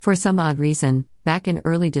For some odd reason, back in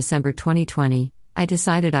early December 2020, I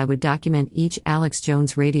decided I would document each Alex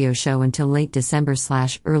Jones radio show until late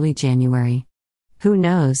December/early January. Who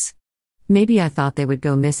knows? Maybe I thought they would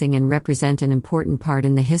go missing and represent an important part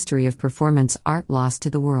in the history of performance art lost to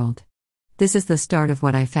the world. This is the start of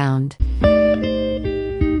what I found.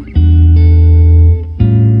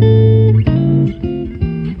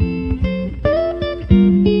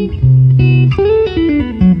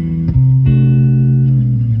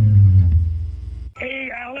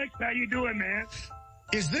 How you doing, man?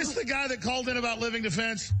 Is this the guy that called in about living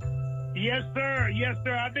defense? Yes, sir. Yes,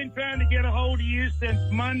 sir. I've been trying to get a hold of you since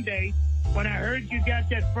Monday when I heard you got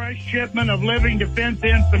that fresh shipment of living defense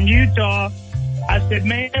in from Utah. I said,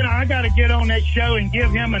 man, I got to get on that show and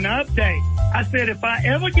give him an update. I said, if I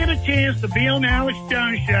ever get a chance to be on the Alex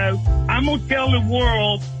Jones show, I'm going to tell the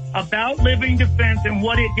world about living defense and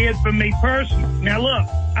what it did for me personally. Now, look,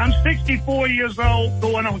 I'm 64 years old,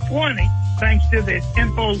 going on 20, thanks to the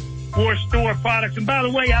Infowars store products. And by the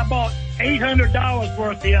way, I bought $800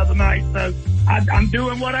 worth the other night, so I'm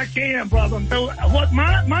doing what I can, brother. So what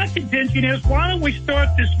my contention is, why don't we start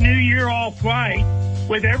this new year off right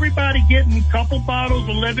with everybody getting a couple bottles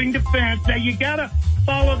of living defense? Now, you got to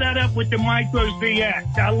follow that up with the Micro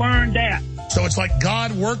ZX. I learned that. So it's like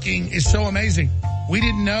God working is so amazing. We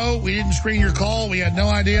didn't know. We didn't screen your call. We had no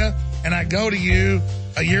idea. And I go to you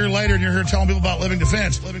a year later, and you're here telling people about living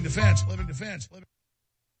defense, living defense, living defense.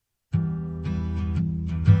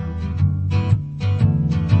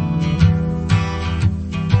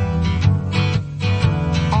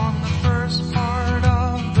 On the first part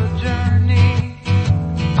of the journey,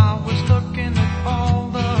 I was looking at all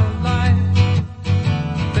the life.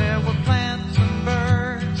 There were plants and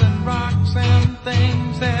birds and rocks and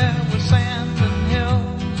things. There was sand and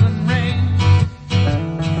hills and rain.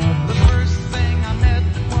 The first thing I met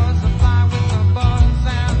was a fly with a buzz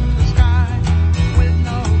and the sky with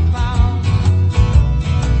no clouds.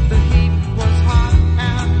 The heat was hot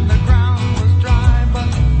and the ground was dry, but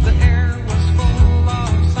the air was full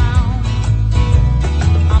of sound.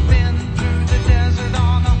 I've been through the desert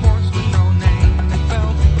on a horse with no name. It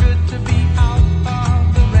felt good to be out of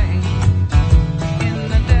the rain. In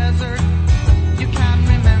the desert, you can't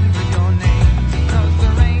remember your name, 'cause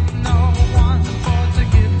there ain't no one for to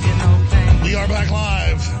give you no pain. We are back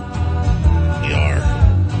live. We are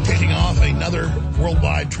kicking off another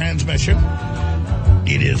worldwide transmission.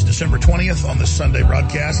 It is December 20th on this Sunday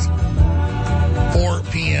broadcast, 4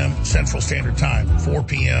 p.m. Central Standard Time, 4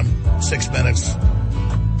 p.m., 6 minutes,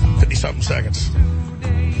 50-something seconds.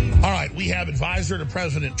 All right, we have advisor to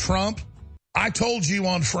President Trump. I told you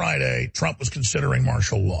on Friday Trump was considering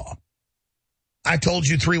martial law. I told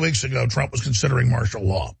you 3 weeks ago Trump was considering martial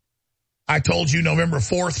law. I told you November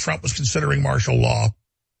 4th Trump was considering martial law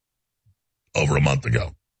over a month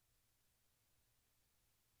ago.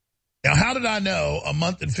 Now, how did I know a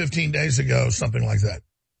month and 15 days ago something like that?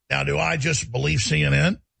 Now, do I just believe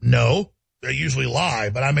CNN? No, they usually lie,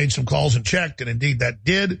 but I made some calls and checked, and indeed that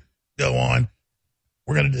did go on.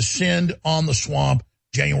 We're going to descend on the swamp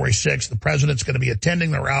January 6th. The president's going to be attending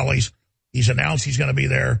the rallies. He's announced he's going to be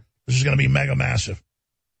there. This is going to be mega massive,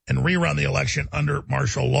 and rerun the election under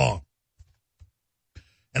martial law.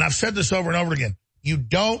 And I've said this over and over again. You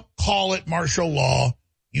don't call it martial law.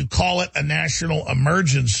 You call it a national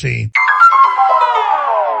emergency.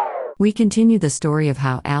 We continue the story of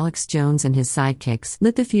how Alex Jones and his sidekicks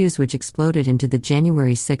lit the fuse which exploded into the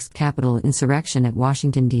January 6th Capitol insurrection at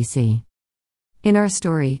Washington, D.C. In our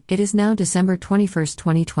story, it is now December 21st,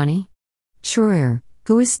 2020. Schroer,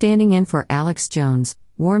 who is standing in for Alex Jones,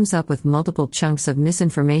 warms up with multiple chunks of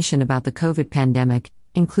misinformation about the COVID pandemic,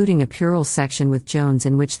 including a Pural section with Jones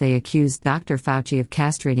in which they accused Dr. Fauci of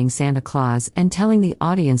castrating Santa Claus and telling the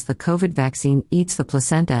audience the COVID vaccine eats the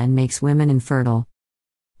placenta and makes women infertile.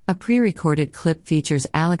 A pre-recorded clip features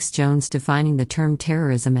Alex Jones defining the term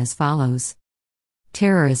terrorism as follows.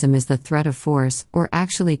 Terrorism is the threat of force, or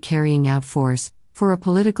actually carrying out force, for a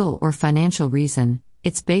political or financial reason.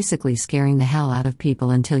 It's basically scaring the hell out of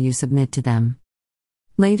people until you submit to them.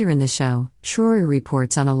 Later in the show, Schroer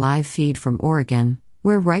reports on a live feed from Oregon,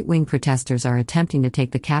 where right-wing protesters are attempting to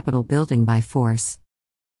take the Capitol building by force.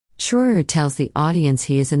 Schroer tells the audience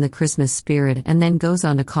he is in the Christmas spirit and then goes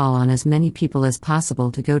on to call on as many people as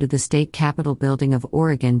possible to go to the state Capitol building of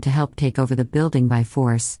Oregon to help take over the building by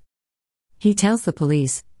force. He tells the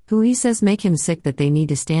police, who he says make him sick, that they need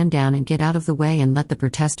to stand down and get out of the way and let the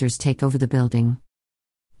protesters take over the building.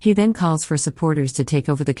 He then calls for supporters to take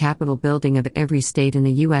over the Capitol building of every state in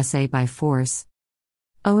the USA by force.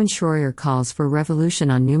 Owen Schroer calls for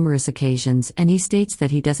revolution on numerous occasions, and he states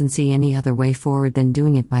that he doesn't see any other way forward than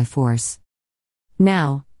doing it by force.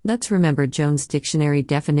 Now, Let's remember Jones' dictionary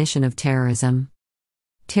definition of terrorism.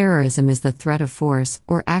 Terrorism is the threat of force,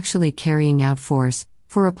 or actually carrying out force,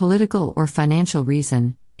 for a political or financial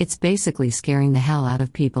reason. It's basically scaring the hell out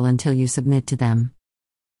of people until you submit to them.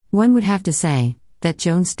 One would have to say that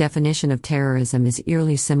Jones' definition of terrorism is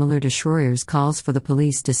eerily similar to Schroer's calls for the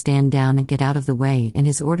police to stand down and get out of the way and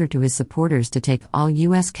his order to his supporters to take all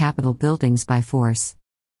U.S. Capitol buildings by force.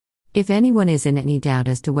 If anyone is in any doubt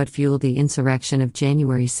as to what fueled the insurrection of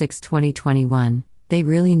January 6, 2021, they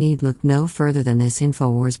really need look no further than this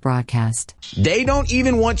Infowars broadcast. They don't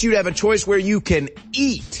even want you to have a choice where you can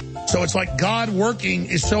eat. So it's like God working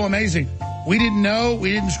is so amazing. We didn't know.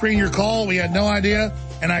 We didn't screen your call. We had no idea.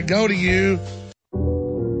 And I go to you.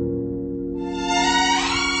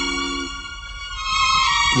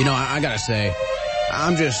 You know, I gotta say,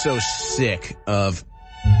 I'm just so sick of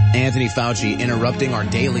Anthony Fauci interrupting our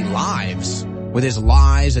daily lives with his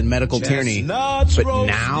lies and medical tyranny. But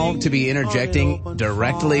now to be interjecting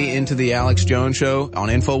directly into the Alex Jones show on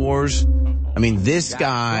Infowars, I mean, this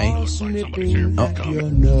guy...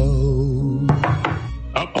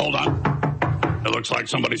 Oh, hold on. It looks like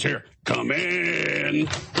somebody's here. Come in.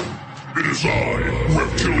 It is I,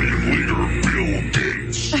 reptilian leader Bill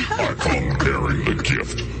Gates. I come bearing the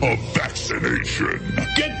gift of vaccination.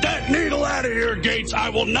 Get that needle out of here, Gates. I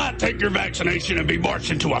will not take your vaccination and be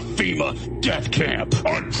marched into a FEMA death camp.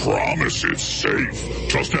 I promise it's safe.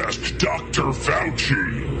 Just ask Dr.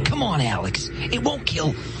 Fauci. Come on, Alex. It won't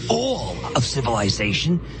kill all of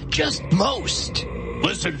civilization, just most.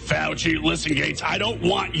 Listen, Fauci, listen, Gates, I don't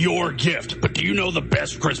want your gift, but do you know the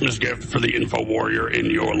best Christmas gift for the Info Warrior in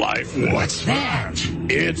your life? What's that?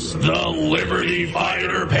 It's the Liberty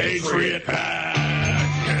Fighter Patriot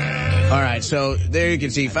Pack. All right, so there you can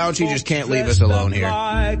see Fauci just can't leave us alone here.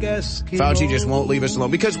 Fauci just won't leave us alone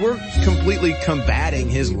because we're completely combating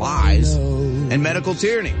his lies and medical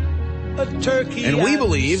tyranny. And we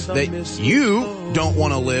believe that you don't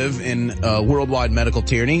want to live in worldwide medical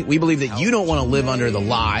tyranny. We believe that you don't want to live under the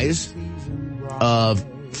lies of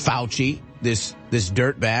Fauci, this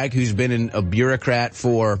dirtbag who's been a bureaucrat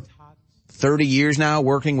for 30 years now,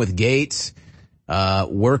 working with Gates,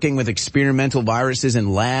 working with experimental viruses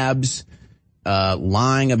in labs,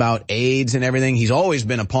 lying about AIDS and everything. He's always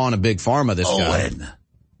been a pawn of Big Pharma, this guy.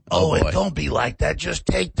 Owen, don't be like that. Just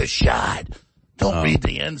take the shot. Don't read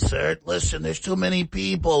the insert. Listen, there's too many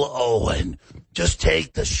people, Owen. Just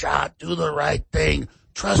take the shot. Do the right thing.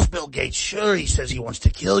 Trust Bill Gates. Sure, he says he wants to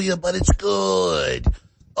kill you, but it's good.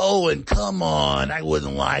 Owen, come on. I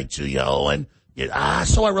wouldn't lie to you, Owen.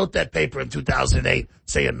 So I wrote that paper in 2008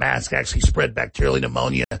 saying masks actually spread bacterial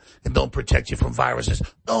pneumonia and don't protect you from viruses.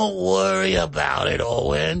 Don't worry about it,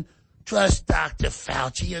 Owen. Trust Dr.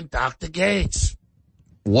 Fauci and Dr. Gates.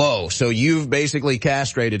 Whoa, so you've basically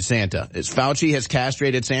castrated Santa. Fauci has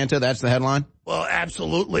castrated Santa? That's the headline? Well,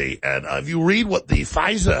 absolutely. And if you read what the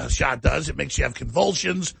Pfizer shot does, it makes you have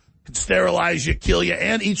convulsions, can sterilize you, kill you,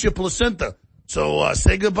 and eat your placenta. So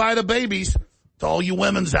say goodbye to babies, to all you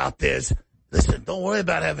women's out there. Listen, don't worry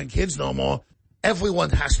about having kids no more.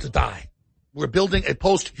 Everyone has to die. We're building a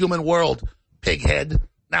post-human world, pighead.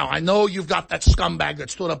 Now, I know you've got that scumbag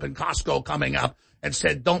that stood up in Costco coming up and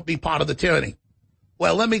said, don't be part of the tyranny.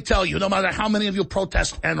 Well, let me tell you, no matter how many of you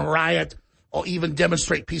protest and riot or even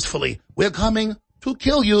demonstrate peacefully, we're coming to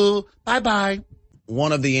kill you. Bye-bye.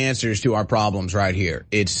 One of the answers to our problems right here.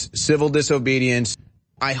 It's civil disobedience.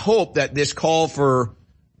 I hope that this call for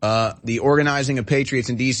the organizing of patriots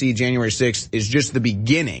in D.C. January 6th is just the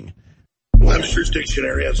beginning. Webster's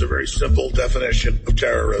dictionary has a very simple definition of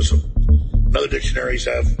terrorism. Other dictionaries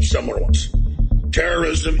have similar ones.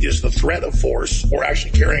 Terrorism is the threat of force or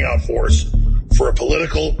actually carrying out force for a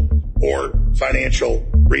political or financial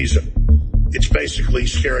reason. It's basically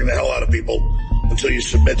scaring the hell out of people until you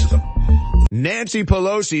submit to them. Nancy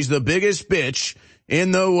Pelosi's the biggest bitch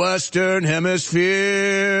in the Western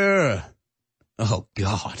Hemisphere. Oh,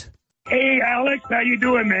 God. Hey, Alex, how you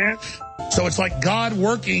doing, man? So it's like God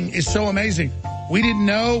working is so amazing. We didn't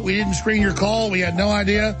know. We didn't screen your call. We had no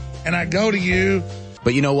idea. And I go to you.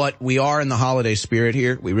 But you know what? We are in the holiday spirit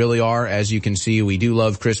here. We really are. As you can see, we do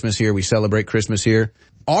love Christmas here. We celebrate Christmas here.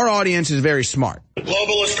 Our audience is very smart. The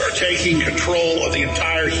globalists are taking control of the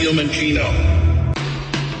entire human genome.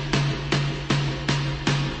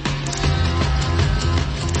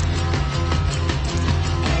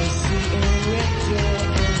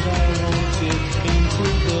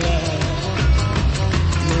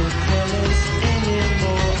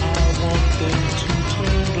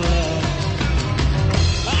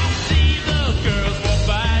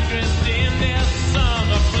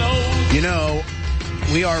 You know,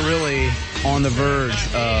 we are really on the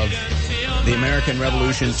verge of The American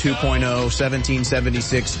Revolution 2.0,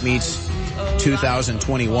 1776 meets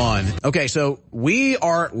 2021. Okay, so we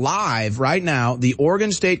are live right now, the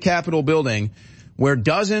Oregon State Capitol building, where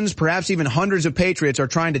dozens, perhaps even hundreds of patriots are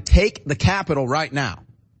trying to take the Capitol right now.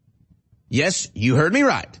 Yes, you heard me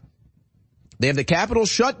right. They have the Capitol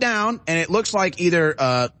shut down, and it looks like either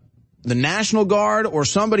the National Guard or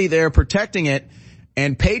somebody there protecting it,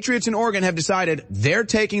 and patriots in Oregon have decided they're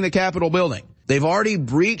taking the Capitol building. They've already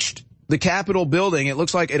breached the Capitol building. It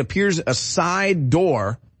looks like it appears a side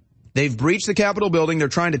door. They've breached the Capitol building. They're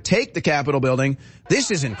trying to take the Capitol building.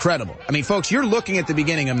 This is incredible. I mean, folks, you're looking at the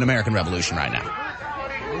beginning of an American Revolution right now.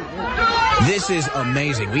 This is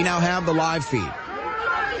amazing. We now have the live feed.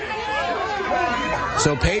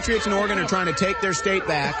 So patriots in Oregon are trying to take their state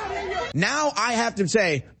back. Now I have to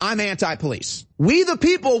say, I'm anti-police. We the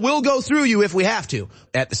people will go through you if we have to.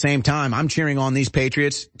 At the same time, I'm cheering on these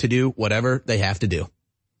patriots to do whatever they have to do.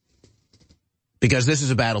 Because this is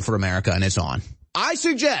a battle for America and it's on. I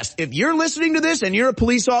suggest, if you're listening to this and you're a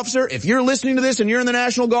police officer, if you're listening to this and you're in the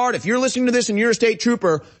National Guard, if you're listening to this and you're a state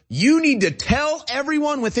trooper, you need to tell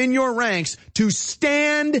everyone within your ranks to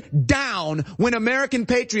stand down when American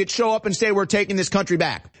patriots show up and say we're taking this country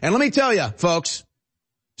back. And let me tell you, folks,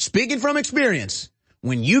 speaking from experience,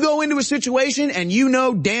 when you go into a situation and you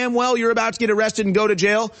know damn well you're about to get arrested and go to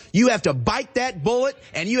jail, you have to bite that bullet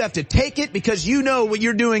and you have to take it because you know what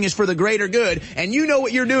you're doing is for the greater good, and you know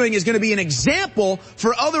what you're doing is going to be an example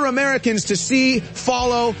for other Americans to see,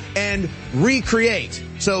 follow, and recreate.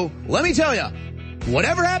 So let me tell you,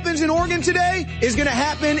 whatever happens in Oregon today is going to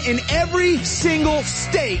happen in every single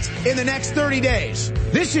state in the next 30 days.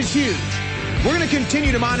 This is huge. We're going to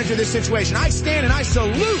continue to monitor this situation. I stand and I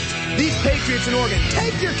salute these patriots in Oregon.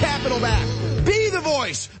 Take your capital back. Be the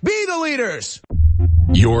voice. Be the leaders.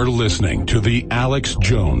 You're listening to The Alex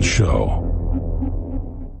Jones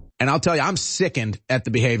Show. And I'll tell you, I'm sickened at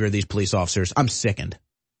the behavior of these police officers. I'm sickened.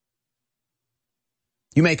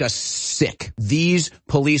 You make us sick. These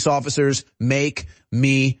police officers make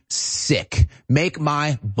me sick. Make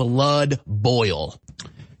my blood boil.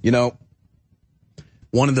 You know,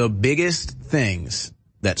 one of the biggest things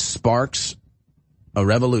that sparks a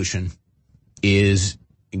revolution is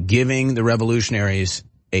giving the revolutionaries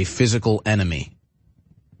a physical enemy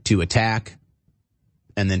to attack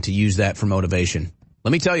and then to use that for motivation.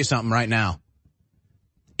 Let me tell you something right now.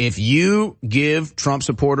 If you give Trump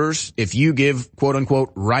supporters, if you give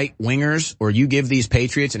quote-unquote right-wingers, or you give these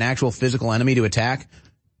patriots an actual physical enemy to attack,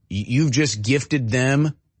 you've just gifted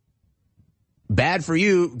them, bad for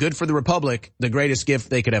you, good for the Republic, the greatest gift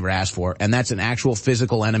they could ever ask for. And that's an actual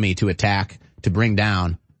physical enemy to attack, to bring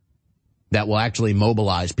down, that will actually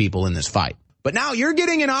mobilize people in this fight. But now you're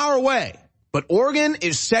getting in our way. But Oregon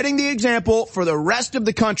is setting the example for the rest of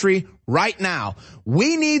the country right now.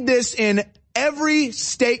 We need this in every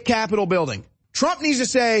state capitol building. Trump needs to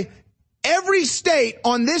say, every state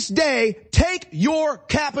on this day, take your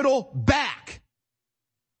capital back.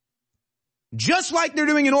 Just like they're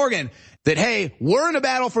doing in Oregon. That, hey, we're in a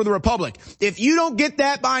battle for the Republic. If you don't get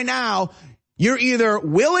that by now, you're either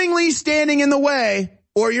willingly standing in the way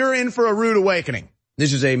or you're in for a rude awakening.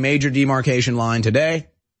 This is a major demarcation line today,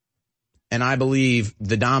 and I believe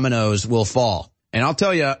the dominoes will fall. And I'll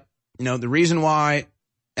tell you, the reason why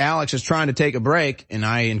Alex is trying to take a break, and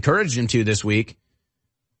I encouraged him to this week,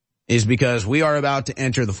 is because we are about to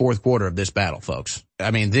enter the fourth quarter of this battle, folks.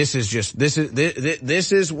 I mean, this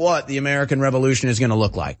is what the American Revolution is going to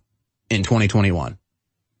look like in 2021.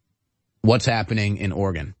 What's happening in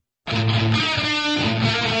Oregon?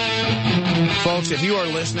 Folks, if you are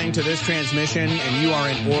listening to this transmission and you are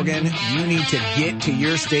in Oregon, you need to get to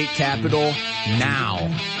your state capital now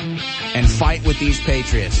and fight with these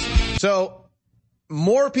patriots. So,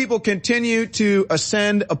 more people continue to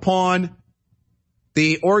ascend upon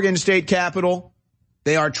the Oregon State Capitol.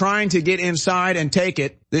 They are trying to get inside and take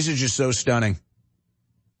it. This is just so stunning.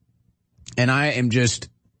 And I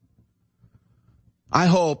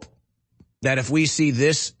hope that if we see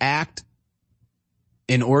this act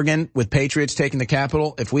in Oregon with patriots taking the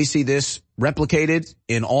Capitol, if we see this replicated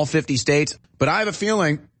in all 50 states, but I have a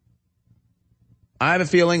feeling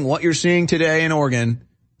what you're seeing today in Oregon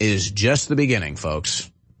is just the beginning, folks.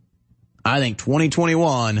 I think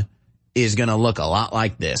 2021 is going to look a lot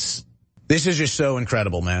like this. This is just so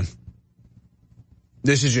incredible, man.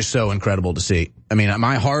 This is just so incredible to see. I mean,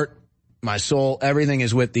 my heart, my soul, everything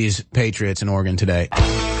is with these patriots in Oregon today.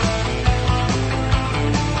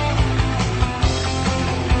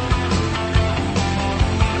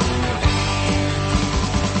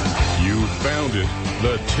 You found it,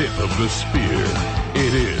 the tip of the spear.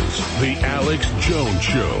 It is the Alex Jones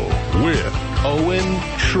Show with Owen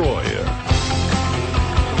Schroyer.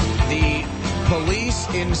 police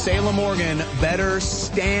in Salem, Oregon better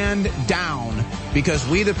stand down because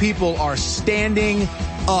we the people are standing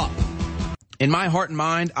up. In my heart and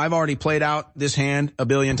mind, I've already played out this hand a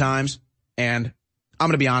billion times, and I'm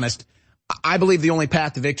going to be honest. I believe the only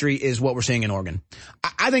path to victory is what we're seeing in Oregon.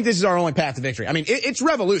 I think this is our only path to victory. I mean, it's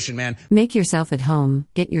revolution, man. Make yourself at home,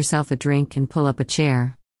 get yourself a drink, and pull up a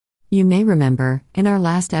chair. You may remember, in our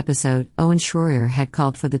last episode, Owen Schroyer had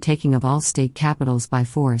called for the taking of all state capitals by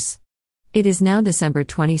force. It is now December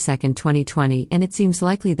 22, 2020, and it seems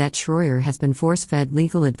likely that Schroyer has been force-fed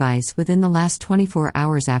legal advice within the last 24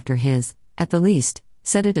 hours after his, at the least,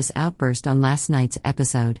 seditious outburst on last night's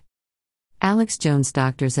episode. Alex Jones'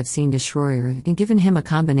 doctors have seen to Schroyer and given him a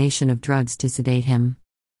combination of drugs to sedate him.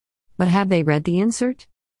 But have they read the insert?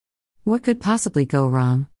 What could possibly go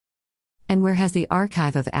wrong? And where has the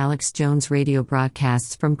archive of Alex Jones' radio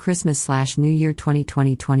broadcasts from Christmas/New Year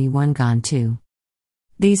 2020-21 gone to?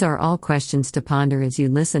 These are all questions to ponder as you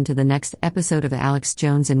listen to the next episode of Alex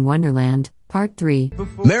Jones in Wonderland, Part 3.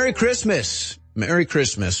 Merry Christmas! Merry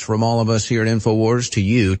Christmas from all of us here at Infowars to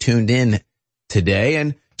you tuned in today.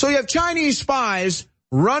 And so you have Chinese spies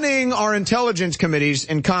running our intelligence committees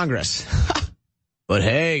in Congress. But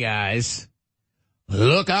hey, guys,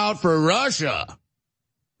 look out for Russia.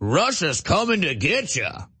 Russia's coming to get you.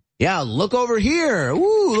 Yeah, look over here.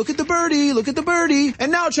 Ooh, look at the birdie, look at the birdie.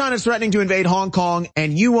 And now China's threatening to invade Hong Kong,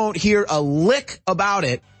 and you won't hear a lick about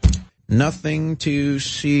it. Nothing to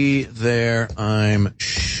see there, I'm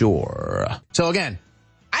sure. So again,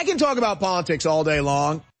 I can talk about politics all day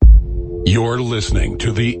long. You're listening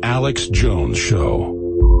to The Alex Jones Show.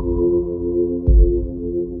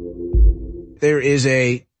 There is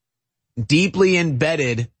a deeply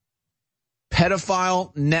embedded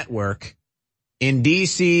pedophile network in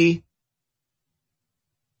D.C.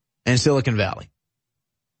 and Silicon Valley.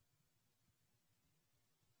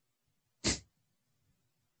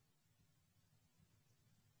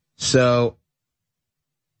 So,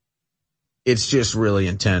 it's just really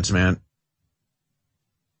intense, man.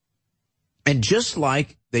 And just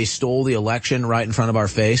like they stole the election right in front of our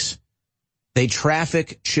face, they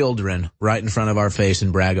traffic children right in front of our face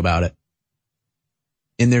and brag about it.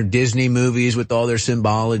 In their Disney movies with all their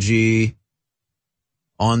symbology,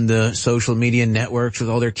 on the social media networks with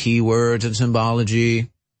all their keywords and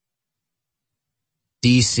symbology,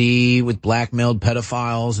 DC with blackmailed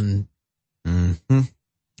pedophiles and...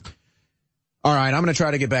 All right, I'm going to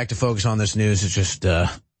try to get back to focus on this news. It's just,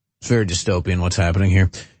 it's very dystopian what's happening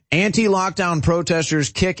here. Anti-lockdown protesters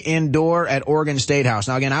kick in door at Oregon State House.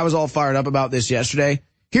 Now, again, I was all fired up about this yesterday.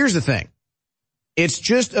 Here's the thing. It's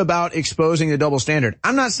just about exposing the double standard.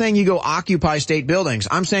 I'm not saying you go occupy state buildings.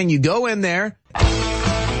 I'm saying you go in there.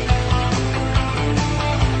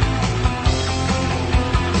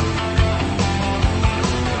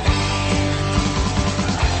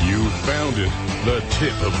 You found it, the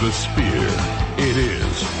tip of the spear. It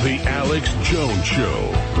is The Alex Jones Show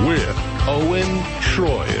with Owen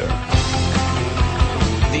Schroyer.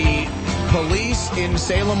 The police in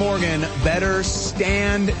Salem, Oregon better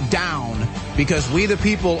stand down because we the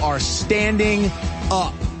people are standing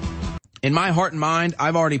up. In my heart and mind,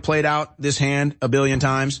 I've already played out this hand a billion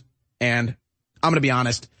times, and I'm going to be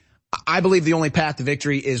honest. I believe the only path to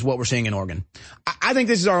victory is what we're seeing in Oregon. I think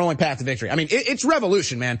this is our only path to victory. I mean, it's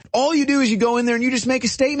revolution, man. All you do is you go in there and you just make a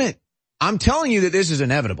statement. I'm telling you that this is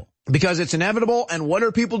inevitable because it's inevitable. And what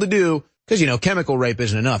are people to do? Because, you know, chemical rape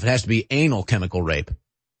isn't enough. It has to be anal chemical rape.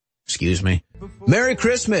 Excuse me. Merry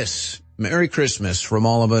Christmas. Merry Christmas from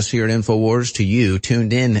all of us here at Infowars to you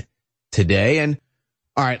tuned in today. And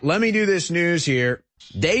all right, let me do this news here.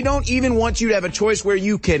 They don't even want you to have a choice where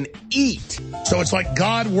you can eat. So it's like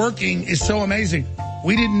God working is so amazing.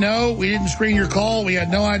 We didn't know. We didn't screen your call. We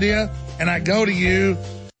had no idea. And I go to you.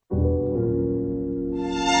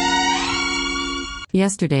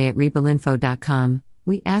 Yesterday at rebelinfo.com,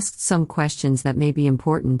 we asked some questions that may be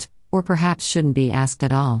important, or perhaps shouldn't be asked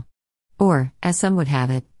at all. Or, as some would have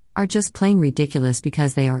it, are just plain ridiculous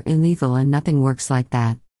because they are illegal and nothing works like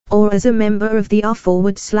that. Or as a member of the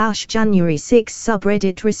r/January 6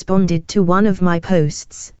 subreddit responded to one of my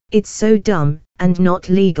posts, it's so dumb, and not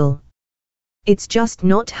legal. It's just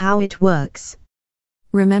not how it works.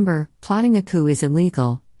 Remember, plotting a coup is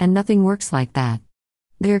illegal, and nothing works like that.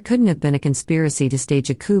 There couldn't have been a conspiracy to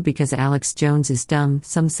stage a coup because Alex Jones is dumb,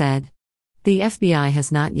 some said. The FBI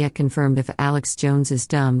has not yet confirmed if Alex Jones is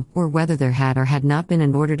dumb, or whether there had or had not been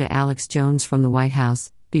an order to Alex Jones from the White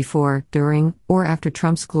House, before, during, or after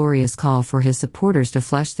Trump's glorious call for his supporters to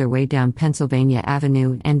flush their way down Pennsylvania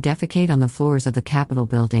Avenue and defecate on the floors of the Capitol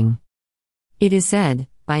building. It is said,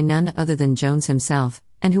 by none other than Jones himself,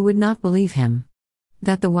 and who would not believe him?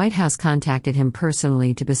 That the White House contacted him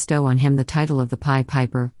personally to bestow on him the title of the Pied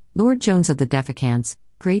Piper, Lord Jones of the Defecants,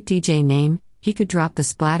 great DJ name, he could drop the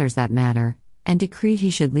splatters that matter, and decreed he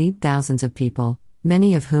should lead thousands of people,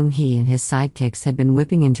 many of whom he and his sidekicks had been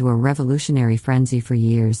whipping into a revolutionary frenzy for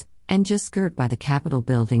years, and just skirt by the Capitol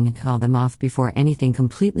building and call them off before anything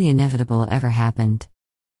completely inevitable ever happened.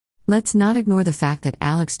 Let's not ignore the fact that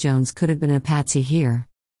Alex Jones could have been a patsy here.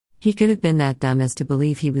 He could have been that dumb as to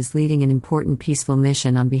believe he was leading an important peaceful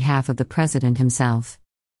mission on behalf of the president himself.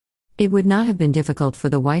 It would not have been difficult for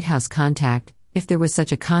the White House contact, if there was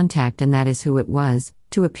such a contact and that is who it was,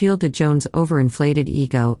 to appeal to Jones' overinflated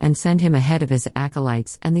ego and send him ahead of his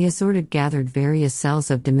acolytes and the assorted gathered various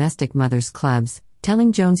cells of domestic mothers' clubs,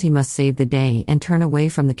 telling Jones he must save the day and turn away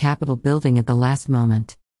from the Capitol building at the last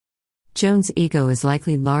moment. Jones' ego is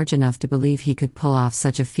likely large enough to believe he could pull off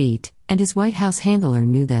such a feat, and his White House handler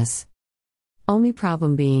knew this. Only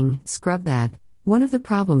problem being, scrub that, one of the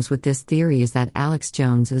problems with this theory is that Alex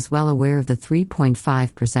Jones is well aware of the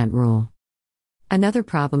 3.5% rule. Another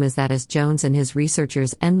problem is that as Jones and his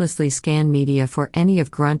researchers endlessly scan media for any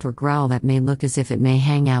of grunt or growl that may look as if it may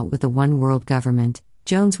hang out with the one world government,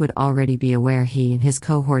 Jones would already be aware he and his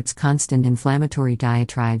cohorts' constant inflammatory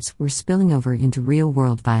diatribes were spilling over into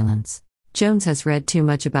real-world violence. Jones has read too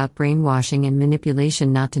much about brainwashing and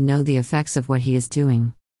manipulation not to know the effects of what he is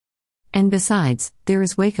doing. And besides, there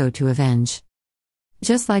is Waco to avenge.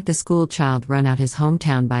 Just like the school child run out his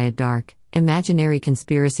hometown by a dark, imaginary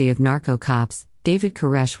conspiracy of narco cops, David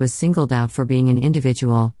Koresh was singled out for being an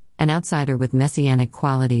individual, an outsider with messianic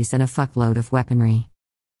qualities and a fuckload of weaponry.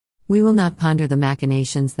 We will not ponder the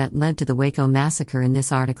machinations that led to the Waco massacre in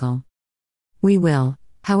this article. We will,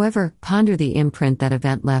 however, ponder the imprint that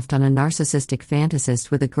event left on a narcissistic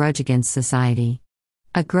fantasist with a grudge against society.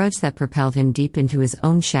 A grudge that propelled him deep into his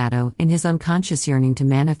own shadow in his unconscious yearning to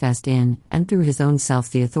manifest in and through his own self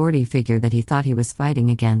the authority figure that he thought he was fighting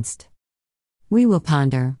against. We will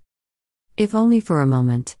ponder. If only for a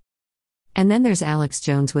moment. And then there's Alex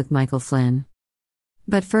Jones with Michael Flynn.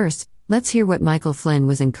 But first, let's hear what Michael Flynn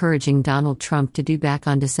was encouraging Donald Trump to do back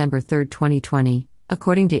on December 3, 2020,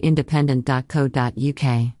 according to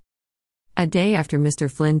independent.co.uk. A day after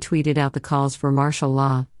Mr. Flynn tweeted out the calls for martial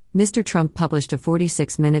law, Mr. Trump published a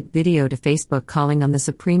 46-minute video to Facebook calling on the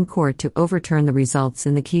Supreme Court to overturn the results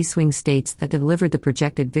in the key swing states that delivered the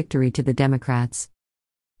projected victory to the Democrats.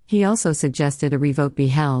 He also suggested a revote be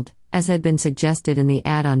held, as had been suggested in the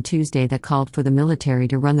ad on Tuesday that called for the military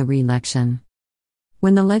to run the re-election.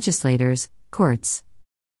 When the legislators, courts,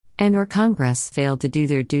 and/or Congress failed to do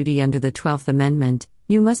their duty under the 12th Amendment,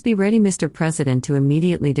 you must be ready, Mr. President, to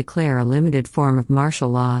immediately declare a limited form of martial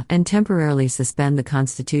law and temporarily suspend the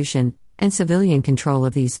Constitution and civilian control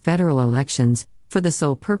of these federal elections, for the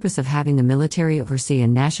sole purpose of having the military oversee a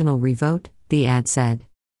national revote, the ad said.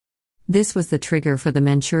 This was the trigger for the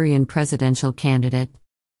Manchurian presidential candidate.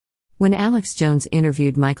 When Alex Jones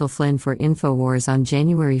interviewed Michael Flynn for Infowars on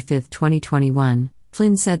January 5, 2021,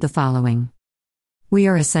 Flynn said the following. We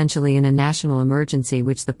are essentially in a national emergency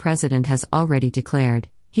which the president has already declared.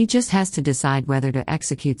 He just has to decide whether to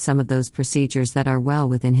execute some of those procedures that are well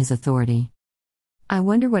within his authority. I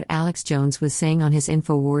wonder what Alex Jones was saying on his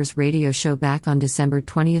Infowars radio show back on December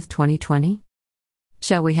 20, 2020?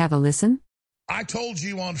 Shall we have a listen? I told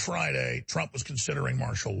you on Friday Trump was considering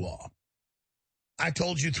martial law. I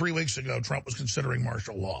told you 3 weeks ago Trump was considering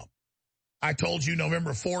martial law. I told you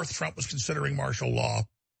November 4th Trump was considering martial law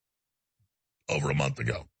over a month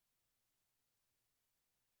ago.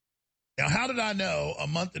 Now, how did I know a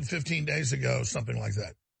month and 15 days ago something like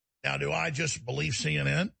that? Now, do I just believe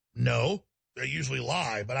CNN? No, they usually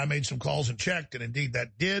lie, but I made some calls and checked, and indeed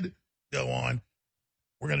that did go on.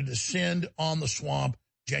 We're going to descend on the swamp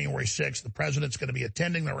January 6th. The president's going to be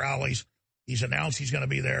attending the rallies. He's announced he's going to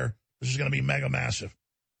be there. This is going to be mega massive.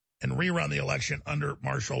 And rerun the election under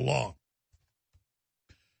martial law.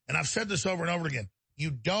 And I've said this over and over again. You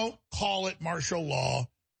don't call it martial law.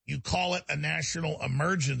 You call it a national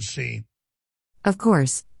emergency. Of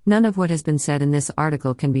course, none of what has been said in this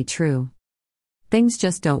article can be true. Things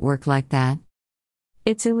just don't work like that.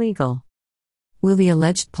 It's illegal. Will the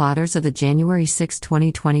alleged plotters of the January 6,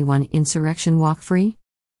 2021 insurrection walk free?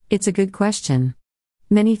 It's a good question.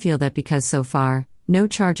 Many feel that because so far, no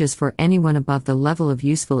charges for anyone above the level of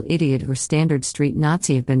useful idiot or standard street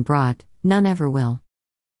Nazi have been brought, none ever will.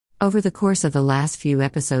 Over the course of the last few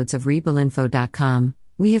episodes of rebelinfo.com,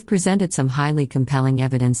 we have presented some highly compelling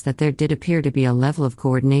evidence that there did appear to be a level of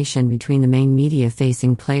coordination between the main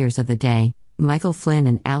media-facing players of the day, Michael Flynn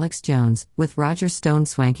and Alex Jones, with Roger Stone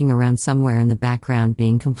swanking around somewhere in the background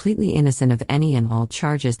being completely innocent of any and all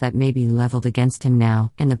charges that may be leveled against him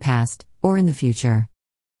now, in the past, or in the future.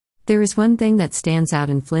 There is one thing that stands out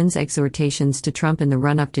in Flynn's exhortations to Trump in the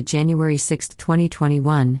run-up to January 6,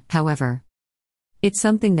 2021, however. It's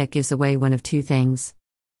something that gives away one of two things.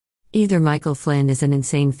 Either Michael Flynn is an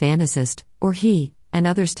insane fantasist, or he, and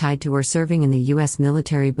others tied to or serving in the U.S.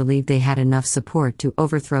 military believed they had enough support to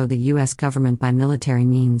overthrow the U.S. government by military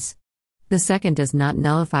means. The second does not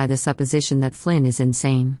nullify the supposition that Flynn is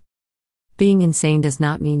insane. Being insane does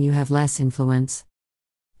not mean you have less influence.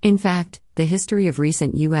 In fact, the history of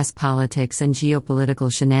recent U.S. politics and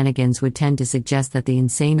geopolitical shenanigans would tend to suggest that the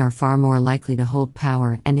insane are far more likely to hold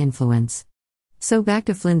power and influence. So back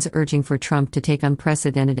to Flynn's urging for Trump to take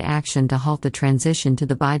unprecedented action to halt the transition to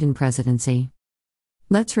the Biden presidency.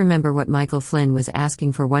 Let's remember what Michael Flynn was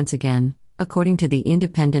asking for once again. According to the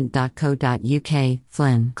independent.co.uk,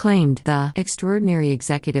 Flynn claimed the extraordinary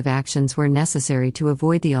executive actions were necessary to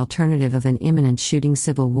avoid the alternative of an imminent shooting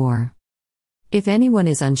civil war. If anyone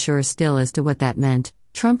is unsure still as to what that meant,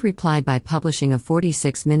 Trump replied by publishing a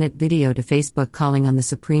 46-minute video to Facebook calling on the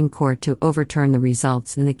Supreme Court to overturn the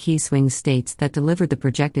results in the key swing states that delivered the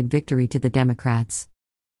projected victory to the Democrats.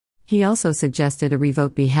 He also suggested a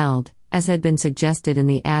revote be held, as had been suggested in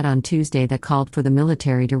the ad on Tuesday that called for the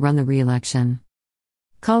military to run the re-election.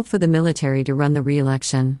 Called for the military to run the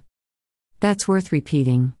re-election. That's worth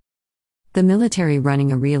repeating. The military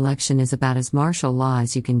running a re-election is about as martial law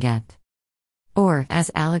as you can get. Or, as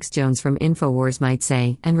Alex Jones from Infowars might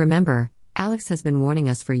say, and remember, Alex has been warning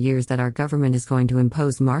us for years that our government is going to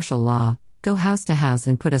impose martial law, go house to house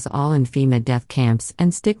and put us all in FEMA death camps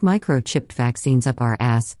and stick microchipped vaccines up our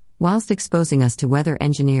ass, whilst exposing us to weather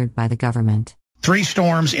engineered by the government. 3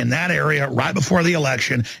 storms in that area right before the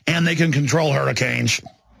election, and they can control hurricanes.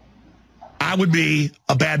 I would be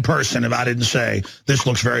a bad person if I didn't say this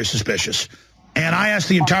looks very suspicious. And I asked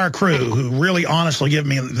the entire crew, who really honestly give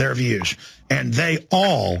me their views, and they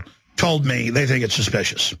all told me they think it's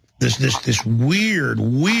suspicious. This weird,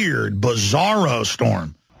 bizarro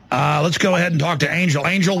storm. Let's go ahead and talk to Angel.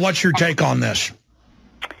 Angel, what's your take on this?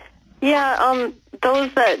 Yeah,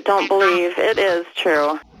 those that don't believe, it is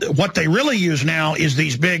true. What they really use now is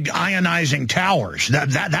these big ionizing towers.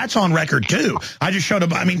 That's on record too. I just showed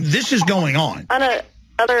up. I mean, this is going on. On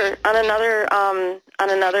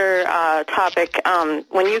another topic,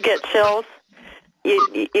 when you get chills,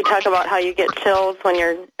 you talk about how you get chills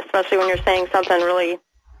especially when you're saying something really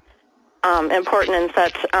important and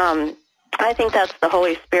such. I think that's the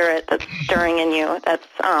Holy Spirit that's stirring in you. That's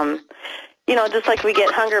just like we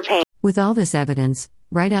get hunger pains. With all this evidence,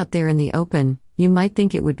 right out there in the open, you might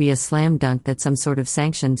think it would be a slam dunk that some sort of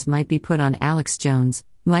sanctions might be put on Alex Jones,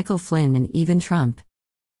 Michael Flynn, and even Trump.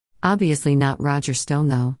 Obviously not Roger Stone,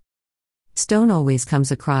 though. Stone always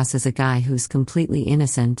comes across as a guy who's completely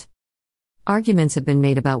innocent. Arguments have been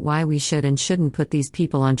made about why we should and shouldn't put these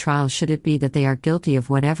people on trial should it be that they are guilty of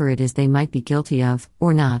whatever it is they might be guilty of,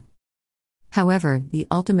 or not. However, the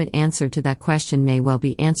ultimate answer to that question may well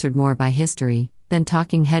be answered more by history than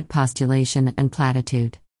talking head postulation and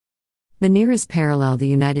platitude. The nearest parallel the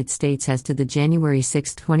United States has to the January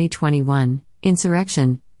 6, 2021,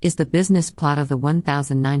 insurrection, is the business plot of the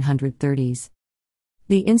 1930s.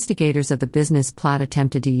 The instigators of the business plot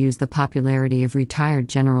attempted to use the popularity of retired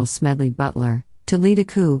General Smedley Butler to lead a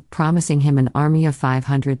coup, promising him an army of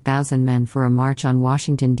 500,000 men for a march on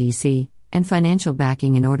Washington, D.C., and financial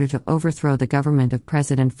backing in order to overthrow the government of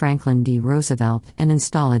President Franklin D. Roosevelt and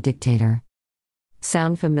install a dictator.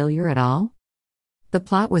 Sound familiar at all? The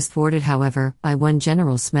plot was thwarted, however, by one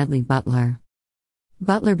General Smedley Butler.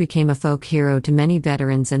 Butler became a folk hero to many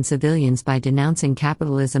veterans and civilians by denouncing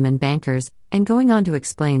capitalism and bankers, and going on to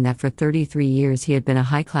explain that for 33 years he had been a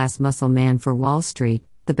high-class muscle man for Wall Street,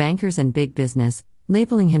 the bankers and big business,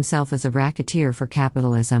 labeling himself as a racketeer for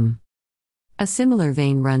capitalism. A similar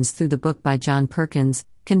vein runs through the book by John Perkins,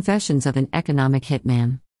 Confessions of an Economic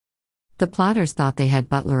Hitman. The plotters thought they had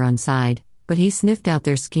Butler on side, but he sniffed out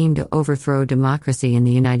their scheme to overthrow democracy in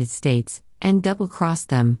the United States, and double-crossed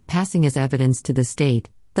them, passing as evidence to the state,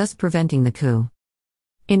 thus preventing the coup.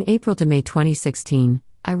 In April to May 2016,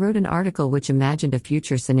 I wrote an article which imagined a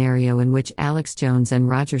future scenario in which Alex Jones and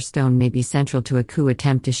Roger Stone may be central to a coup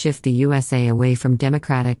attempt to shift the USA away from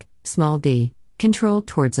democratic, small d, control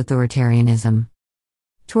towards authoritarianism.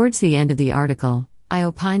 Towards the end of the article, I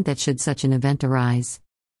opined that should such an event arise,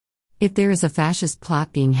 if there is a fascist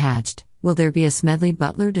plot being hatched, will there be a Smedley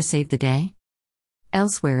Butler to save the day?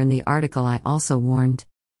 Elsewhere in the article I also warned.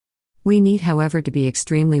 We need, however, to be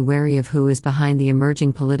extremely wary of who is behind the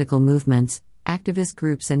emerging political movements, activist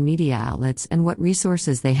groups and media outlets, and what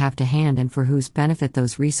resources they have to hand and for whose benefit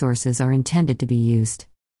those resources are intended to be used.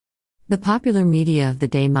 The popular media of the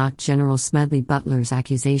day mocked General Smedley Butler's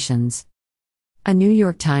accusations. A New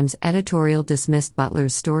York Times editorial dismissed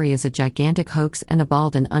Butler's story as a gigantic hoax and a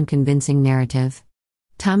bald and unconvincing narrative.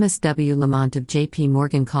 Thomas W. Lamont of J.P.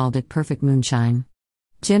 Morgan called it perfect moonshine.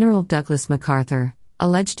 General Douglas MacArthur,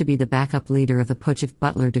 alleged to be the backup leader of the putsch if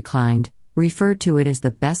Butler declined, referred to it as the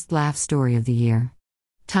best laugh story of the year.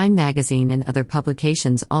 Time magazine and other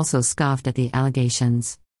publications also scoffed at the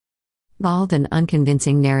allegations. Bald and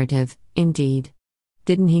unconvincing narrative, indeed.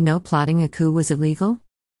 Didn't he know plotting a coup was illegal?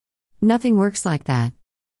 Nothing works like that.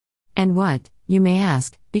 And what, you may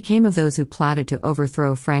ask, became of those who plotted to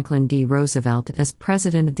overthrow Franklin D. Roosevelt as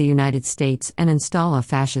President of the United States and install a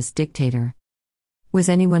fascist dictator? Was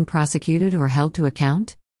anyone prosecuted or held to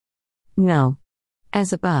account? No.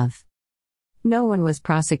 As above. No one was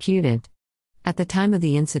prosecuted. At the time of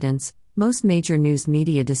the incidents, most major news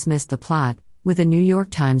media dismissed the plot, with a New York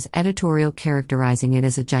Times editorial characterizing it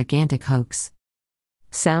as a gigantic hoax.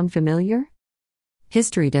 Sound familiar?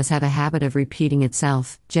 History does have a habit of repeating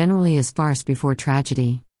itself, generally as farce before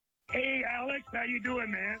tragedy. Hey, Alex, how you doing,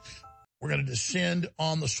 man? We're going to descend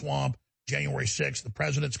on the swamp January 6th. The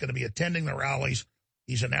president's going to be attending the rallies.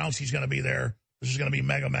 He's announced he's going to be there. This is going to be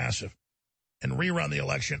mega massive. And rerun the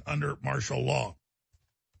election under martial law.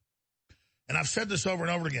 And I've said this over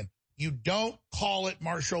and over again. You don't call it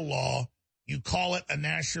martial law. You call it a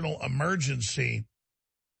national emergency